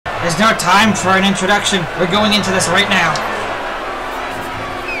There's no time for an introduction. We're going into this right now.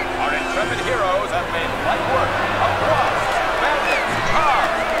 Our intrepid heroes have made light work of wasps, bandits,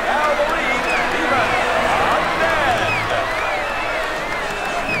 cops, cavalry, and even undead.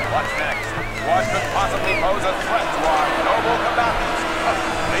 What's next? What could possibly pose a threat to our noble combatants?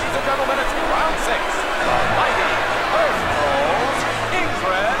 Ladies and gentlemen, it's round 6. The mighty Earth Trolls,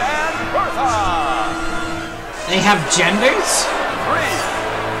 Ingrid and Bertha. They have genders? 3,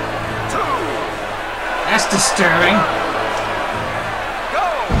 2, That's disturbing. go!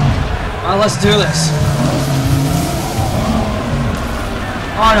 Well, let's do this.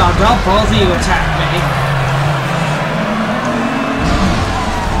 Oh no, don't both of you attack me.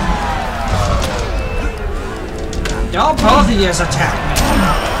 Don't both of you attack me.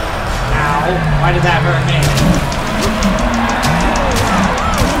 Ow, why did that hurt me?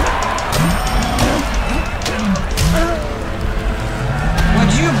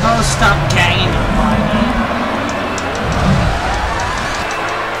 Would you both stop ganging up on me?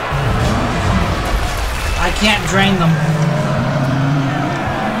 I can't drain them.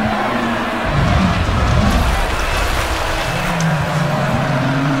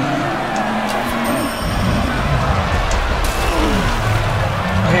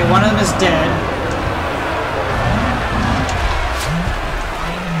 Okay, one of them is dead.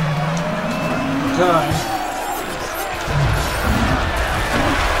 Good.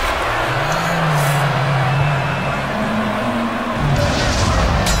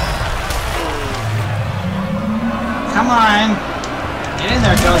 Come on! Get in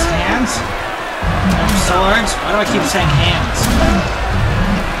there, ghost hands! Swords? Why do I keep saying hands?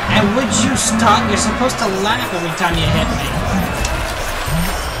 And would you stop? You're supposed to laugh every time you hit me.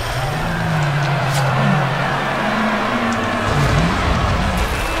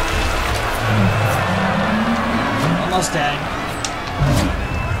 Almost dead.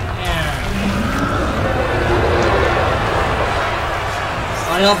 Yeah.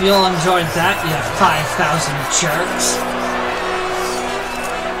 I hope you'll enjoy that, you 5,000 jerks.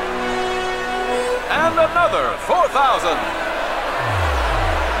 And another 4,000.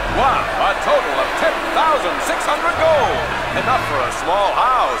 Wow, a total of 10,600 gold. Enough for a small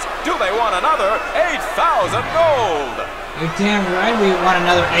house. Do they want another 8,000 gold? You're damn right we want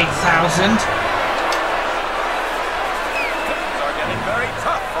another 8,000. Things are getting very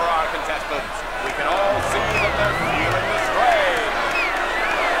tough for our contestants. We can all see that they're feeling the strain.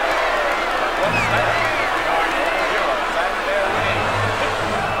 But what's that? We are noble heroes and they're winning. It's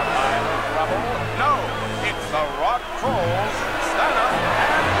not a pile of rubble. No, it's the Rock Trolls, Stanna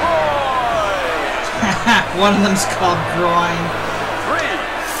and Roy. One of them's called groin. 3,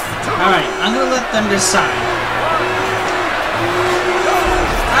 2, Alright, I'm gonna let them decide. 1, go!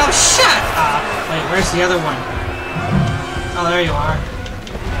 Oh, shut up! Wait, where's the other one? Oh, there you are.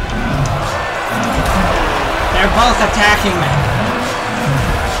 They're both attacking me.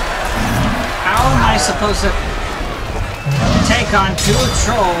 How am I supposed to take on 2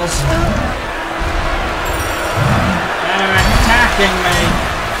 trolls that are attacking me?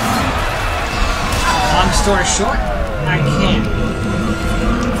 Long story short, I can't.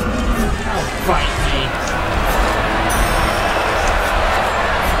 Oh, bite me.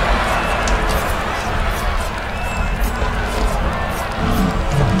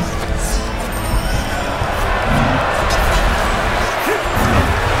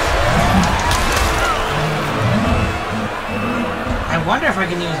 I wonder if I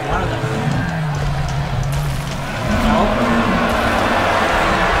can use one of them. Nope.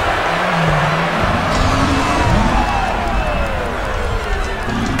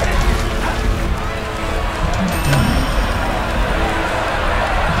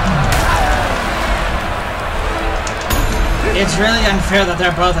 It's really unfair that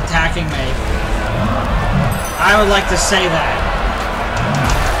they're both attacking me. I would like to say that.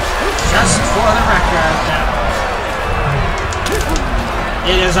 Just for the record, that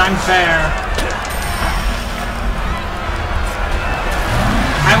it is unfair.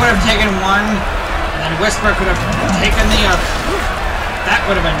 I would have taken one, and then Whisper could have taken the other. That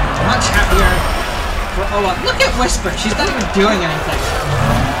would have been much happier. Look at Whisper. She's not even doing anything.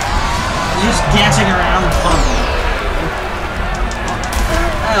 She's just dancing around the pump.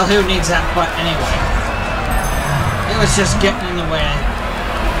 Well, who needs that butt anyway? It was just getting in the way.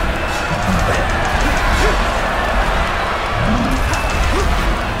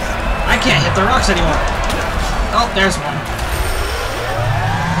 I can't hit the rocks anymore. Oh, there's one.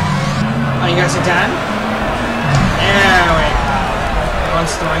 Oh, you guys are done? There we go.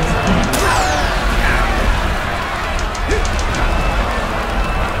 One's throwing flames.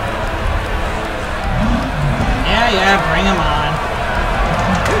 Yeah, bring him on.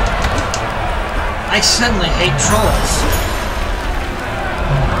 I suddenly hate trolls.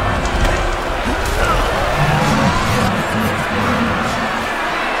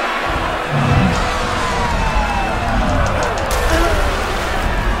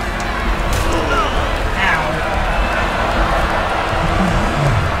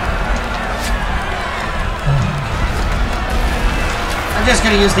 I'm just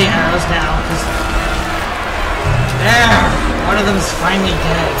gonna use the arrows now, because... There! One of them is finally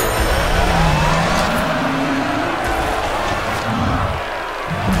dead.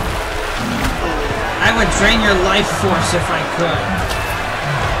 I would drain your life force if I could.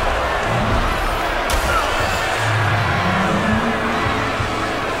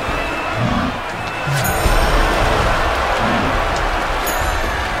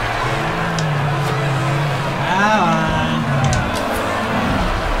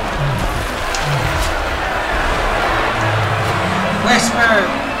 Whisper,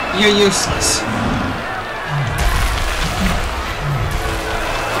 you're useless.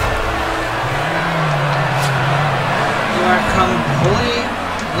 You are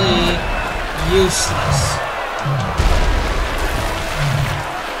completely useless.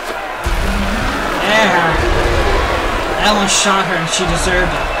 There. I almost shot her and she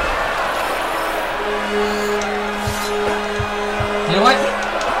deserved it. You know what?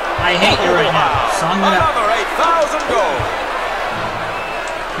 I hate you right now, so I'm gonna... Another 8,000 gold.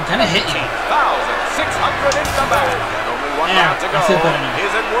 I'm gonna hit you. 8,600 in the bag. And only one round to go. I feel better now.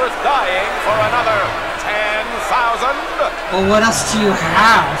 Is it worth dying for another 10,000? Well, what else do you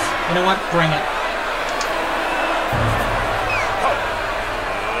have? You know what? Bring it.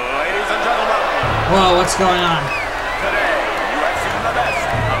 Ladies and gentlemen. Whoa, what's going on? Today, you have seen the best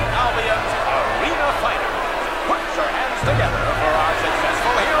of Albion's arena fighters. Put your hands together for our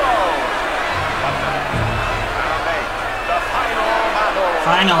successful heroes. But now make the final battle.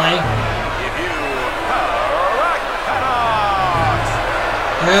 Finally. Give you Rakanox.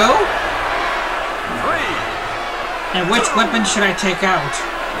 Who? 3. And which weapon should I take out?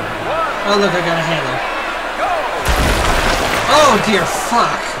 1. Oh, look, I got a halo. Go. Oh, dear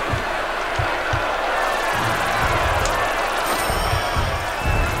fuck.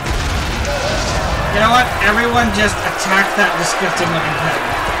 You know what? Everyone just attack that disgusting looking pet.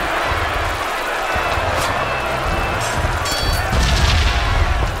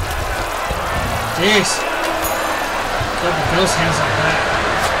 Jeez. Look at those hands like that.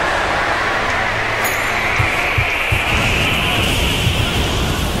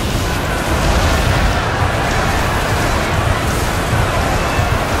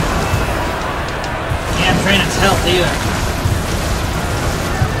 Can't drain its health either.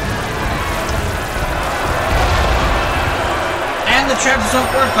 And the traps don't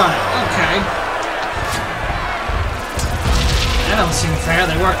work on it. Okay. That don't seem fair.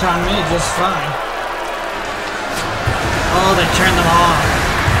 They worked on me just fine. Oh, they turned them off.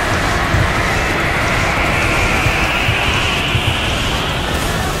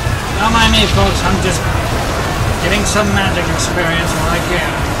 Don't mind me, folks. I'm just getting some magic experience while I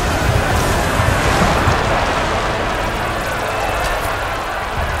can.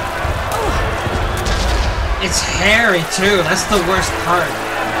 It's hairy, too. That's the worst part.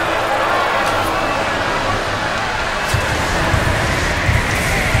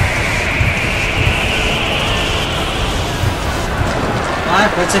 What?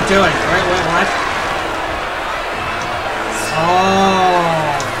 What's it doing? Wait, what?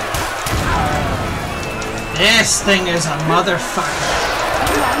 Oh. This thing is a motherfucker.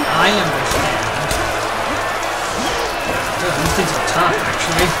 I understand. Good, these things are tough,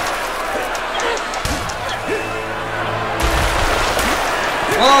 actually.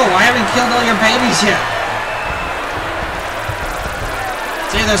 Whoa, I haven't killed all your babies yet.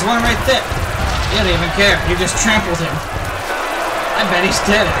 See, there's one right there. You don't even care. You just trampled him. I bet he's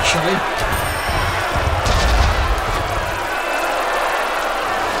dead, actually.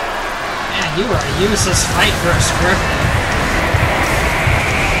 Man, you are a useless fight for a scorpion.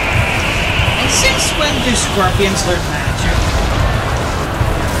 And since when do scorpions learn magic?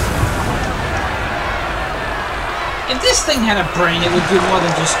 If this thing had a brain, it would do more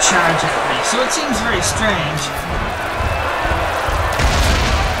than just charge at me, so it seems very strange.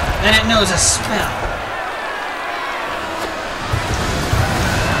 That it knows a spell.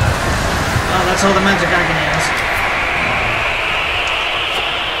 Oh, that's all the magic I can use.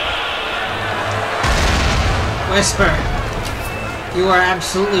 Whisper, you are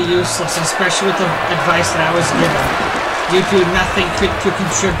absolutely useless, especially with the advice that I was given. You do nothing to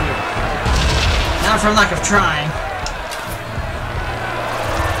contribute. Not for lack of trying.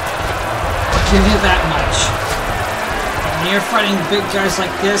 Give you that much. When you're fighting big guys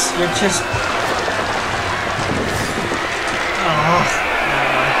like this, you're just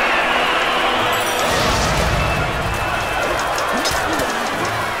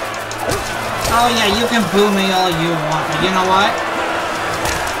Oh yeah, you can boo me all you want, but you know what?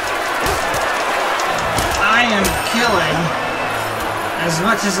 I am killing as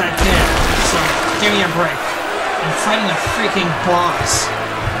much as I can, so give me a break. I'm fighting a freaking boss.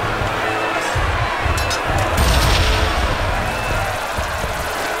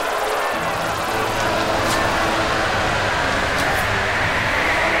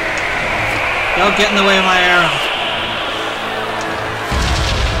 Don't get in the way of my arrow.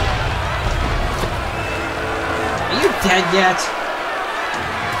 Are you dead yet?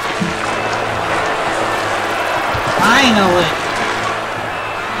 Finally!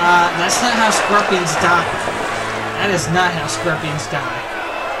 That's not how scorpions die. That is not how scorpions die.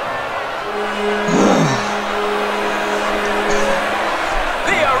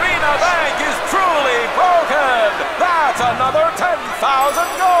 The arena bank is truly broken! That's another 10,000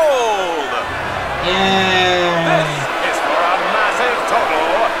 gold! Yay! This is for a massive total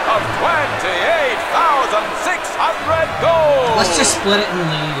of 28,600 gold! Let's just split it and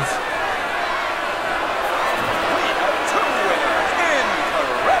leave. We have 2 winners!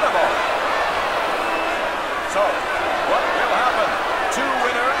 Incredible! So, what will happen? 2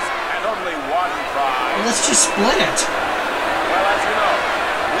 winners and only 1 prize? Well, let's just split it. Well, as you know,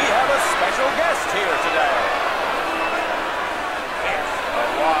 we have a special guest here today. It's the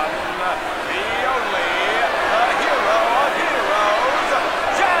one, the only, the hero of heroes,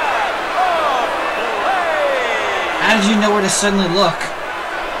 Jack of Blade! How did you know where to suddenly look?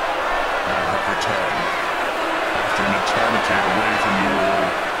 I have returned. After an eternity away from you all,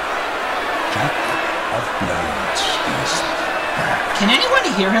 Jack of Blades is back. Can anyone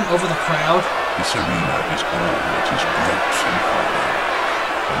hear him over the crowd? This arena is all that is great and holy,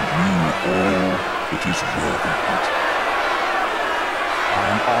 and you all that is worthy of it. I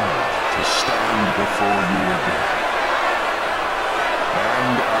am honored to stand before you again.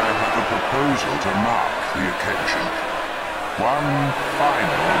 And I have a proposal to mark the occasion. One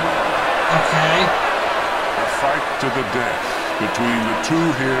final mark. Okay. A fight to the death between the 2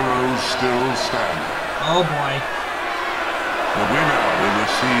 heroes still standing. Oh boy. The winner will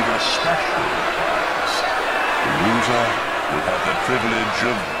receive a special prize. The loser will have the privilege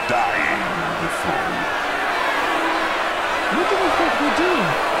of dying before you. What do they think we're doing?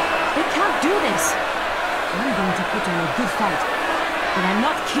 They can't do this. I'm going to put on a good fight. But I'm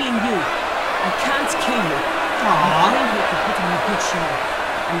not killing you. I can't kill you. I'm going here to put on a good show.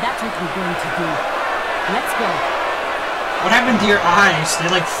 And that's what we're going to do. Let's go. What happened to your eyes?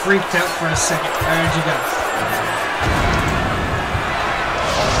 They like freaked out for a second. Where did you go?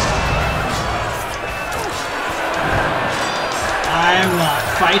 I'm not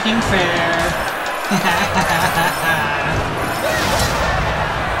fighting fair.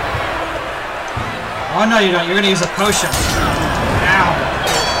 Oh no, you don't. You're gonna use a potion. Ow.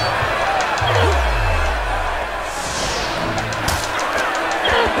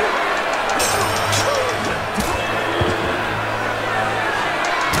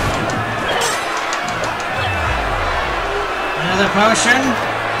 Another potion?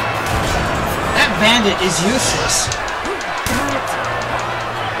 That bandit is useless.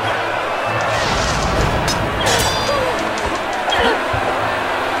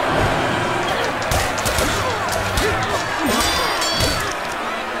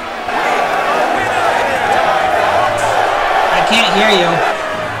 I can't hear you.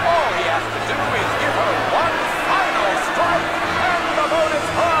 All he has to do is give her one final strike, and the bonus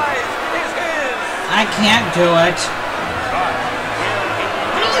prize is his! I can't do it. But will he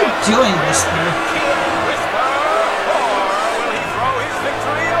What are you doing, Whisper? kill Whisper, or will he throw his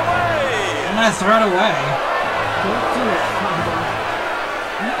victory away? I'm gonna throw it away. Don't do it, Fable.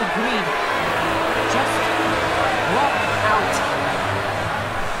 We agreed. Just walk out.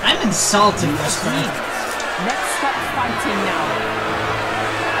 I'm insulted, Whisper. Agreed. Let's stop fighting now.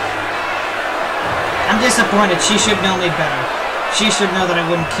 I'm disappointed. She should know me better. She should know that I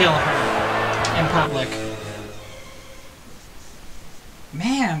wouldn't kill her in public.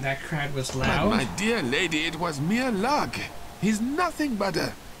 Man, that crowd was But loud. my dear lady, it was mere luck. He's nothing but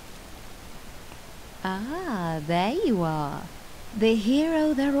a... Ah, there you are. The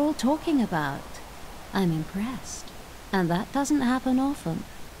hero they're all talking about. I'm impressed. And that doesn't happen often.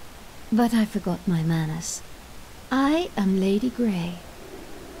 But I forgot my manners. I am Lady Grey,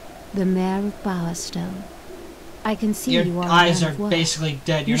 the Mayor of Bowerstone. I can see Your you are a eyes man are of worth. basically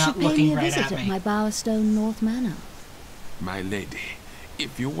dead. You're You not should pay looking me a right visit at me. my Bowerstone North Manor. My lady,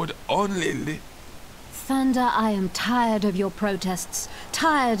 if you would only Thunder, I am tired of your protests,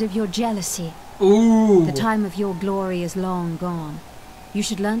 tired of your jealousy. Ooh. The time of your glory is long gone. You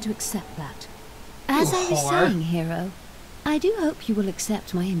should learn to accept that. As I was whore. saying, hero, I do hope you will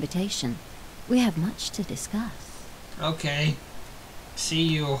accept my invitation. We have much to discuss. Okay. See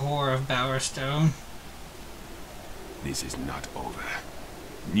you, whore of Bowerstone. This is not over.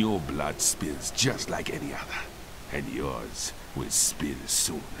 Your blood spills just like any other, and yours will spill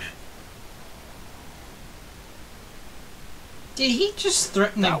soon. Did he just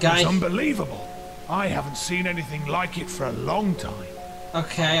threaten a That guy? was unbelievable. I haven't seen anything like it for a long time.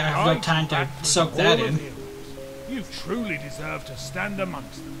 Okay, I have no time to soak that in. You truly deserve to stand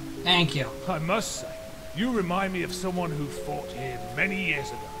amongst them. Thank you. I must say, you remind me of someone who fought here many years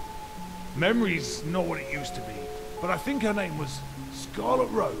ago. Memory's not what it used to be, but I think her name was Scarlet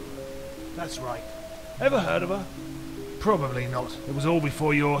Robe. That's right. Ever heard of her? Probably not. It was all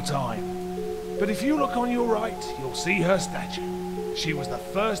before your time. But if you look on your right, you'll see her statue. She was the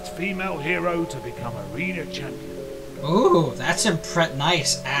first female hero to become arena champion. Ooh, that's a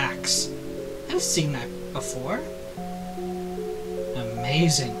nice axe. I've seen that before.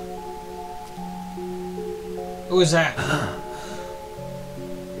 Amazing. Who was that?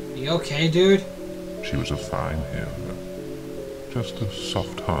 You okay, dude? She was a fine hero. Just as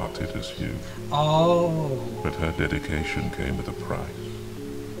soft-hearted as you. Oh. But her dedication came with a price.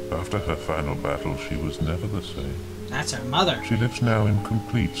 After her final battle, she was never the same. That's her mother. She lives now in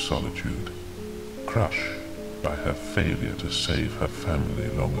complete solitude, crushed by her failure to save her family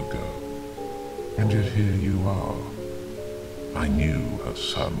long ago. And yet here you are. I knew her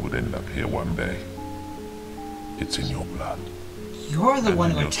son would end up here one day. It's in your blood. You're the And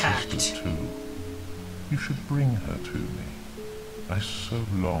one in who your attacked. sister's too. You should bring her to me. I so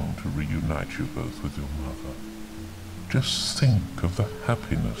long to reunite you both with your mother. Just think of the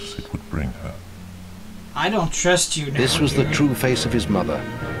happiness it would bring her. I don't trust you now. This was the dude. true face of his mother,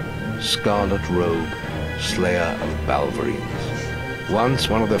 Scarlet Robe, Slayer of Balverines. Once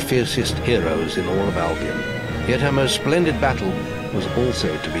one of the fiercest heroes in all of Albion, yet her most splendid battle was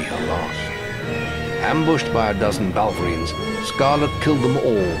also to be her last. Ambushed by a dozen Balverines, Scarlet killed them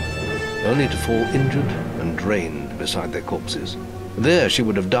all, only to fall injured and drained beside their corpses. There she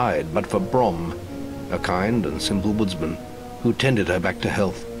would have died but for Brom, a kind and simple woodsman who tended her back to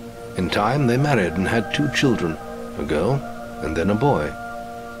health. In time they married and had 2 children, a girl and then a boy.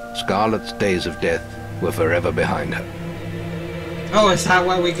 Scarlet's days of death were forever behind her. Oh, is that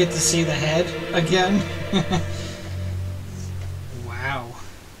why we get to see the head again? Wow.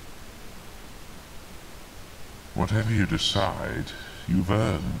 Whatever you decide, you've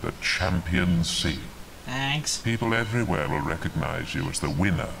earned the champion seal. Thanks. People everywhere will recognize you as the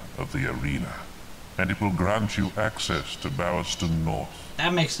winner of the arena, and it will grant you access to Bowerston North.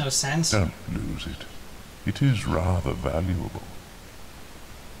 That makes no sense. Don't lose it. It is rather valuable.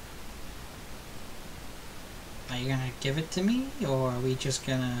 Are you gonna give it to me, or are we just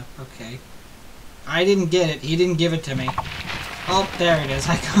gonna... Okay. I didn't get it. He didn't give it to me. Oh, there it is.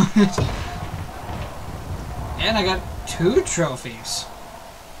 I got it. And I got 2 trophies.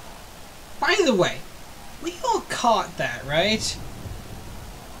 By the way, we all caught that, right?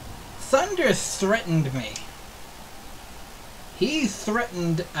 Thunder threatened me. He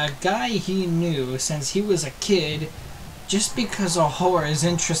threatened a guy he knew since he was a kid just because a whore is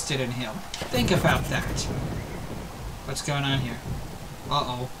interested in him. Think about that. What's going on here?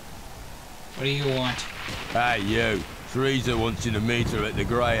 Uh-oh. What do you want? Hey, you. Teresa wants you to meet her at the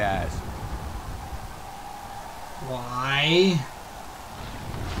Grey House. Why?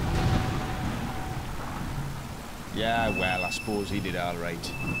 Yeah, well, I suppose he did all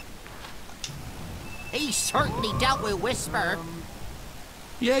right. He certainly dealt with Whisper.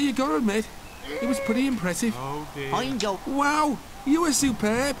 Yeah, you gotta admit, it was pretty impressive. I'm go. Wow, you were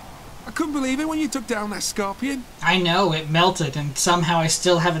superb. I couldn't believe it when you took down that scorpion. I know, it melted, and somehow I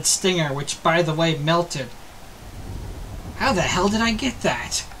still have its stinger, which, by the way, melted. How the hell did I get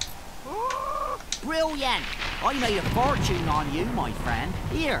that? Brilliant. I made a fortune on you, my friend.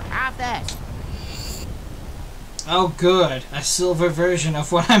 Here, have this. Oh, good. A silver version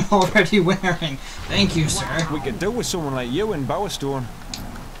of what I'm already wearing. Thank you, sir. We could do with someone like you in Bowerstone.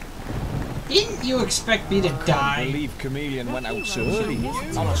 Didn't you expect me to I die? believe Chameleon went out so early.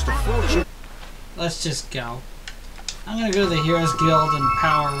 Almost a fortune. Let's just go. I'm gonna go to the Heroes Guild and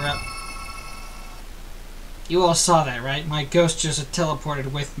power up. You all saw that, right? My ghost just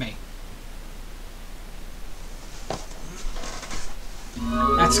teleported with me.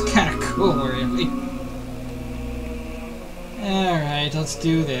 That's kind of cool, really. Alright, let's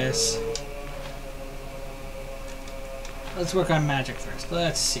do this. Let's work on magic first.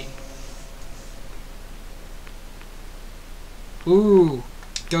 Let's see. Ooh,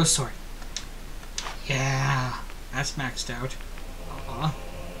 ghost sword. Yeah, that's maxed out. Aw.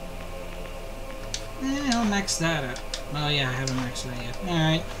 I'll max that up. Oh yeah, I haven't maxed that yet.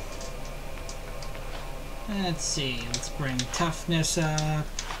 Alright. Let's see, let's bring toughness up.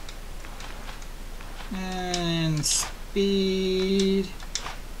 And speed.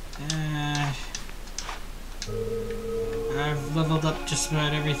 I've leveled up just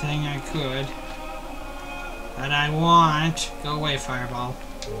about everything I could. That I want. Go away, Fireball.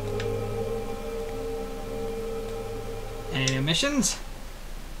 Any new missions?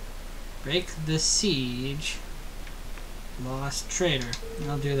 Break the siege. Lost trader.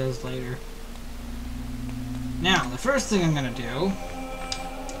 I'll do those later. Now, the first thing I'm gonna do...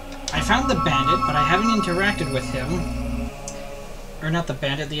 I found the bandit, but I haven't interacted with him. Or not the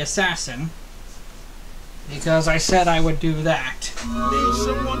bandit, the assassin. Because I said I would do that. Need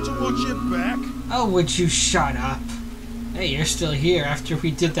someone to watch your back? Oh, would you shut up? Hey, you're still here after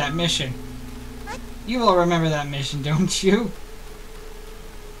we did that mission. You all remember that mission, don't you?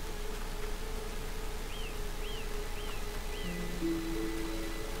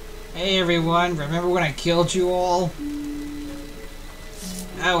 Hey everyone, remember when I killed you all?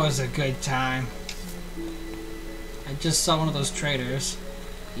 That was a good time. I just saw one of those traitors.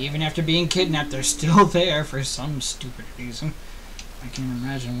 Even after being kidnapped, they're still there for some stupid reason. I can't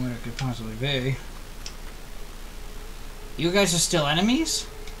imagine what it could possibly be. You guys are still enemies?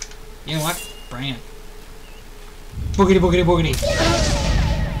 You know what? Bring it. Boogity boogity boogity.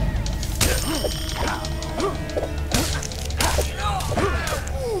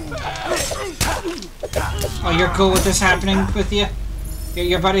 Oh, you're cool with this happening with you?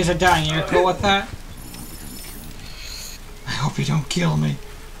 Your buddies are dying. You're cool with that? I hope you don't kill me.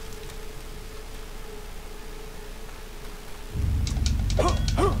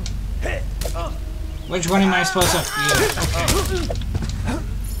 Which one am I supposed to? Yeah, okay.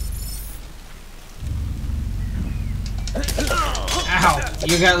 Ow!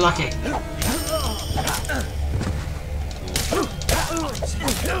 You got lucky.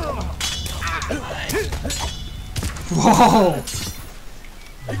 Whoa!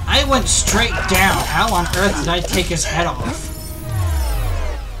 I went straight down. How on earth did I take his head off?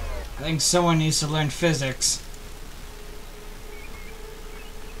 I think someone needs to learn physics.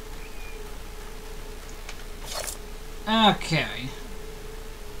 Okay.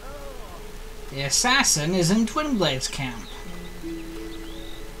 The assassin is in Twinblade's camp.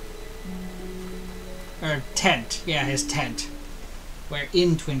 Or tent. Yeah, his tent. We're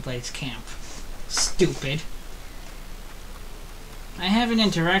in Twinblade's camp. Stupid. I haven't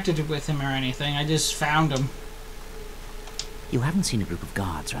interacted with him or anything, I just found him. You haven't seen a group of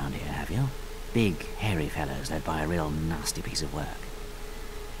guards around here, have you? Big, hairy fellows led by a real nasty piece of work.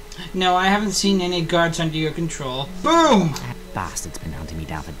 No, I haven't seen any guards under your control. Boom! That bastard's been hunting me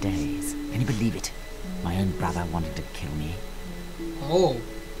down for days. Can you believe it? My own brother wanted to kill me. Oh.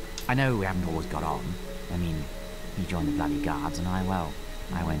 I know we haven't always got on. I mean, he joined the bloody guards and I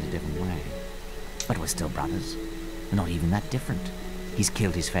went a different way. But we're still brothers. We're not even that different. He's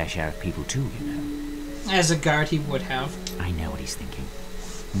killed his fair share of people too, you know. As a guard, he would have. I know what he's thinking.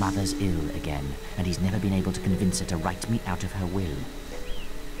 Mother's ill again, and he's never been able to convince her to write me out of her will.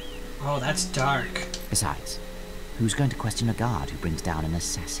 Oh, that's dark. Besides, who's going to question a guard who brings down an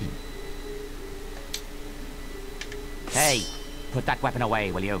assassin? Hey, put that weapon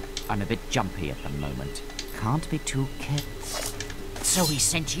away, will you? I'm a bit jumpy at the moment. Can't be too careful. So he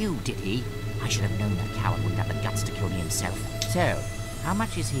sent you, did he? I should have known that coward wouldn't have the guts to kill me himself. So, how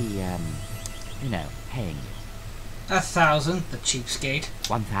much is he, you know, paying you? 1,000, the cheapskate.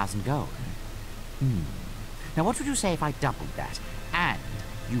 1,000 gold. Now what would you say if I doubled that, and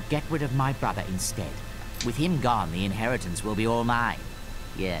you get rid of my brother instead? With him gone, the inheritance will be all mine.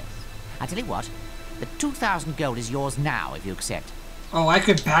 Yes. I tell you what, the 2,000 gold is yours now, if you accept. Oh, I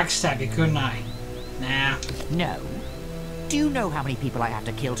could backstab you, couldn't I? Nah. No. Do you know how many people I have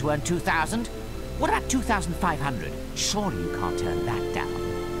to kill to earn 2,000? What about 2,500? Surely you can't turn that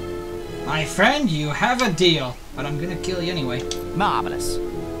down. My friend, you have a deal, but I'm gonna kill you anyway. Marvelous.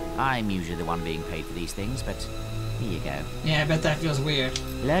 I'm usually the one being paid for these things, but here you go. Yeah, I bet that feels weird.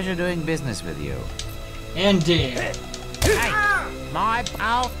 Pleasure doing business with you. Indeed. Hey, my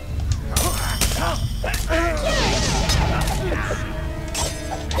pal.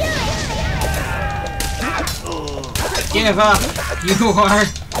 Give up! You are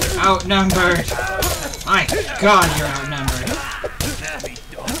outnumbered! My God, you're outnumbered!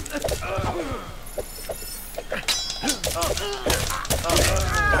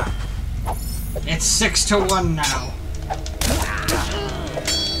 It's 6-1 now.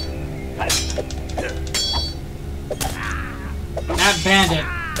 That bandit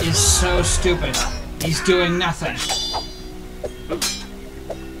is so stupid. He's doing nothing.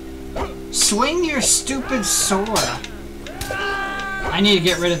 Swing your stupid sword. I need to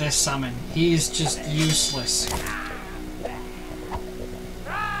get rid of this summon. He's just useless.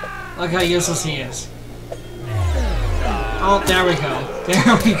 Look how useless he is. Oh, there we go.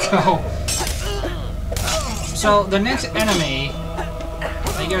 There we go. So, the next enemy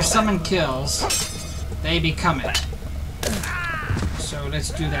that your summon kills, they become it. So, let's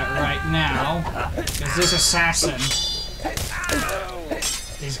do that right now. Because this assassin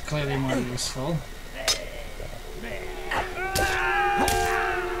is clearly more useful.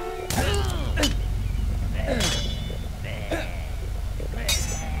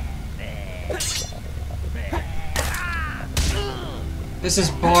 This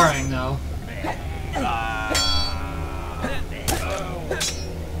is boring, though.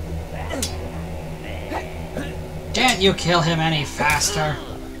 Can't you kill him any faster?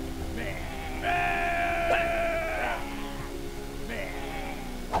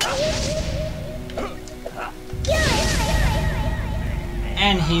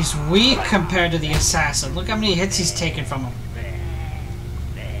 And he's weak compared to the assassin. Look how many hits he's taken from him.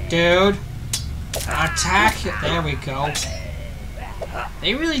 Dude. Attack. There we go.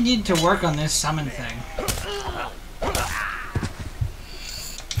 They really need to work on this summon thing.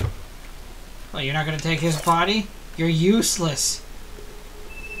 Well, you're not going to take his body? You're useless.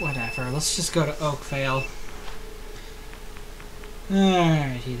 Whatever, let's just go to Oakvale.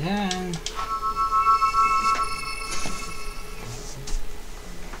 Alrighty then.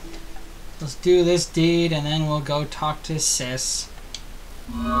 Let's do this deed and then we'll go talk to Sis.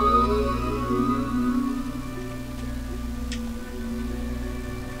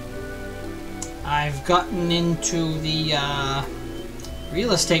 I've gotten into the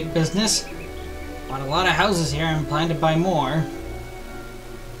real estate business. Bought a lot of houses here and plan to buy more.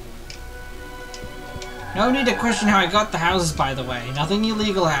 No need to question how I got the houses, by the way. Nothing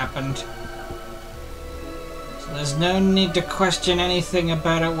illegal happened. So there's no need to question anything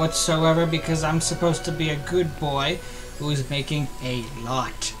about it whatsoever because I'm supposed to be a good boy who is making a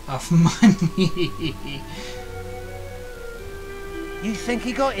lot of money. You think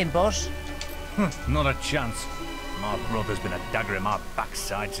he got in, boss? Not a chance. My brother's been a dagger in my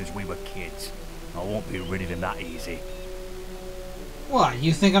backside since we were kids. I won't be rid of him that easy. What,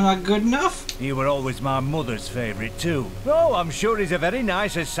 you think I'm not good enough? You were always my mother's favourite too. Oh, I'm sure he's a very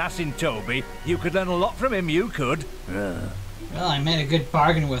nice assassin, Toby. You could learn a lot from him, you could. Well, I made a good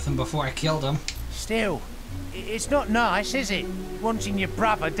bargain with him before I killed him. Still, it's not nice, is it? Wanting your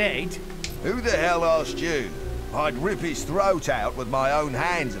brother dead. Who the hell asked you? I'd rip his throat out with my own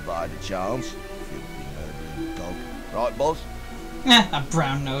hands if I had a chance. Filthy murdering dog. Right, boss? A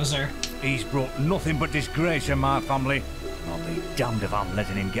brown noser. He's brought nothing but disgrace in my family. I'll be damned if I'm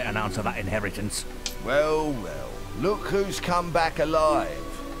letting him get an ounce of that inheritance. Well, well. Look who's come back alive.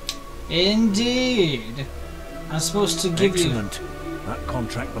 Indeed. I'm supposed to give Excellent. That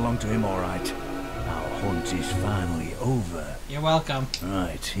contract belonged to him, all right. Our hunt is finally over. You're welcome.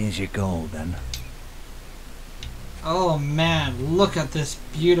 Right, here's your gold, then. Oh, man. Look at this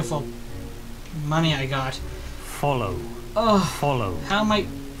beautiful money I got. Follow. Oh. Follow. How am I...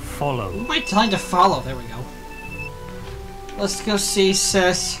 Follow. Who am I telling to follow? There we go. Let's go see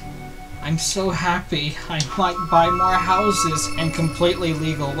Sis. I'm so happy. I might buy more houses in completely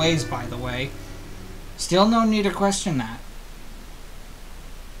legal ways, by the way. Still no need to question that.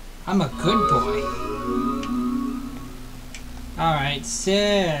 I'm a good boy. Alright,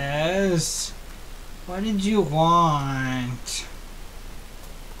 Sis. What did you want?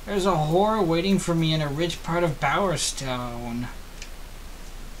 There's a whore waiting for me in a rich part of Bowerstone.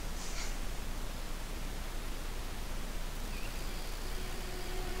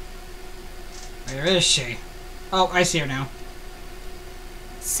 Where is she? Oh, I see her now.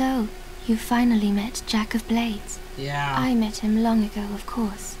 So, you finally met Jack of Blades? Yeah. I met him long ago, of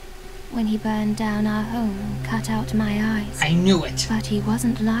course. When he burned down our home and cut out my eyes. I knew it. But he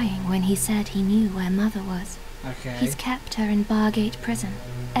wasn't lying when he said he knew where Mother was. Okay. He's kept her in Bargate Prison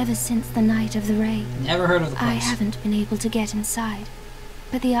ever since the night of the raid. Never heard of the place. I haven't been able to get inside,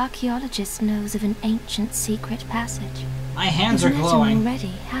 but the archaeologist knows of an ancient secret passage. My hands are You've met glowing. him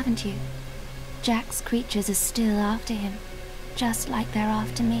already, haven't you? Jack's creatures are still after him, just like they're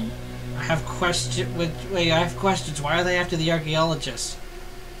after me. I have Wait, I have questions. Why are they after the archaeologist?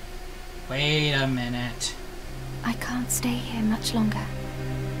 Wait a minute. I can't stay here much longer.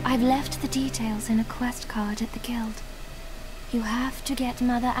 I've left the details in a quest card at the guild. You have to get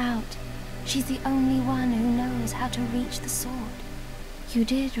Mother out. She's the only one who knows how to reach the sword. You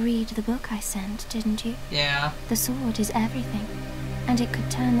did read the book I sent, didn't you? Yeah. The sword is everything, and it could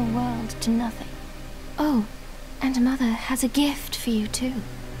turn the world to nothing. Oh, and Mother has a gift for you too.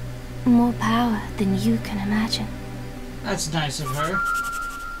 More power than you can imagine. That's nice of her.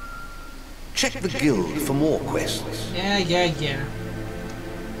 Check the guild for more quests. Yeah.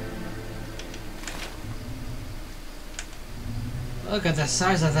 Look at the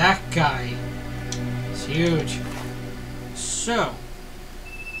size of that guy. It's huge. So,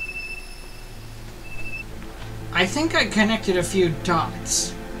 I think I connected a few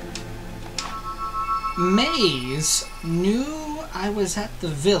dots. Maze knew I was at the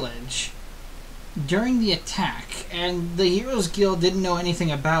village during the attack, and the Heroes Guild didn't know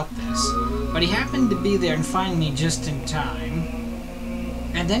anything about this, but he happened to be there and find me just in time.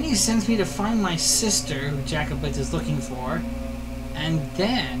 And then he sends me to find my sister, who Jacobite is looking for, and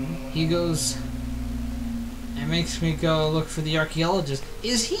then he goes and makes me go look for the archaeologist.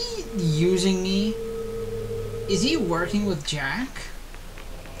 Is he using me? Is he working with Jack?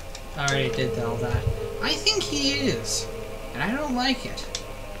 I already did all that. I think he is, and I don't like it.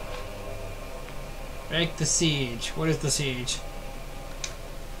 Break the siege. What is the siege?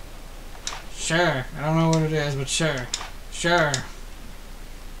 Sure. I don't know what it is, but sure. Sure.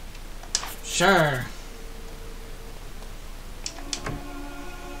 Sure.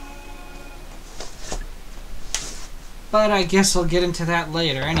 But I guess I'll get into that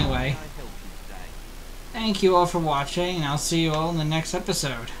later anyway. Thank you all for watching, and I'll see you all in the next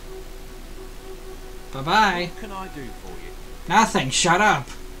episode. Bye-bye. What can I do for you? Nothing. Shut up.